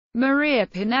Maria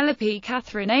Penelope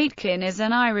Katharine Aitken is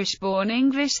an Irish-born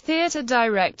English theatre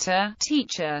director,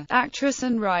 teacher, actress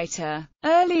and writer.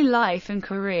 Early life and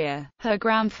career. Her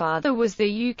grandfather was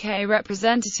the UK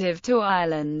representative to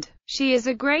Ireland. She is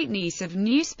a great-niece of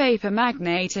newspaper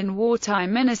magnate and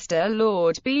wartime minister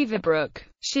Lord Beaverbrook.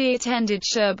 She attended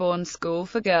Sherborne School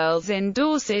for Girls in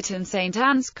Dorset and St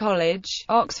Anne's College,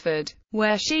 Oxford,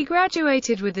 where she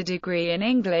graduated with a degree in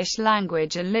English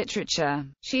language and literature.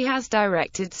 She has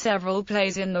directed several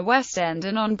plays in the West End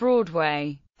and on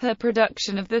Broadway. Her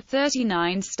production of The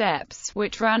 39 Steps,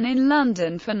 which ran in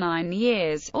London for 9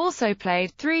 years, also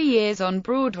played 3 years on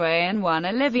Broadway and won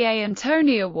Olivier and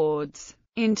Tony Awards.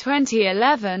 In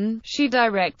 2011, she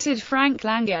directed Frank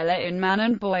Langella in Man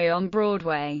and Boy on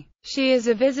Broadway. She is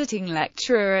a visiting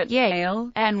lecturer at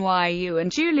Yale, NYU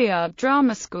and Juilliard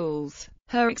drama schools.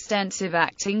 Her extensive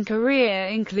acting career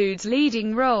includes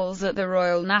leading roles at the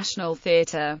Royal National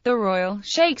Theatre, the Royal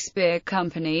Shakespeare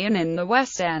Company and in the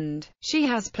West End. She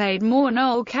has played more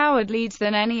Noel Coward leads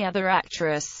than any other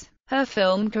actress. Her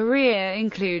film career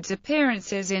includes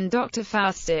appearances in Dr.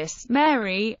 Faustus,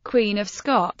 Mary, Queen of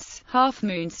Scots, Half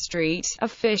Moon Street, A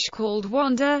Fish Called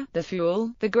Wanda, The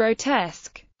Fool, The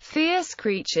Grotesque, Fierce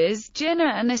Creatures,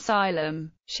 Jinnah and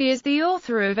Asylum. She is the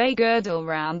author of A Girdle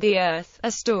Round the Earth,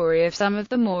 a story of some of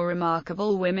the more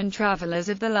remarkable women travelers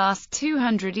of the last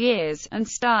 200 years, and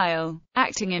Style,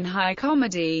 Acting in High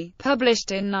Comedy,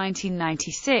 published in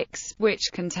 1996, which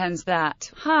contends that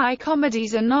high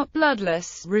comedies are not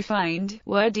bloodless, refined,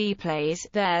 wordy plays.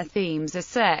 Their themes are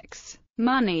sex,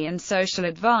 money and social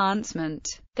advancement.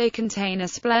 They contain a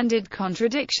splendid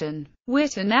contradiction.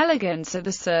 Wit and elegance are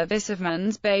the service of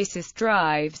man's basest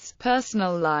drives.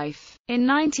 Personal life. In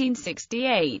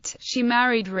 1968, she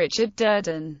married Richard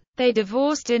Durden. They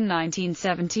divorced in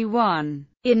 1971.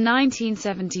 In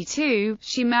 1972,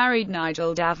 she married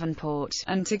Nigel Davenport,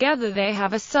 and together they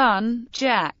have a son,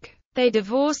 Jack. They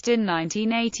divorced in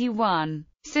 1981.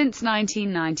 Since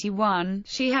 1991,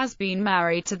 she has been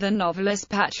married to the novelist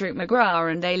Patrick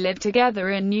McGrath and they live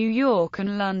together in New York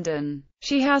and London.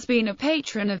 She has been a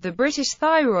patron of the British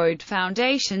Thyroid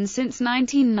Foundation since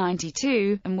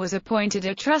 1992, and was appointed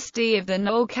a trustee of the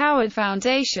Noel Coward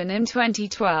Foundation in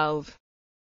 2012.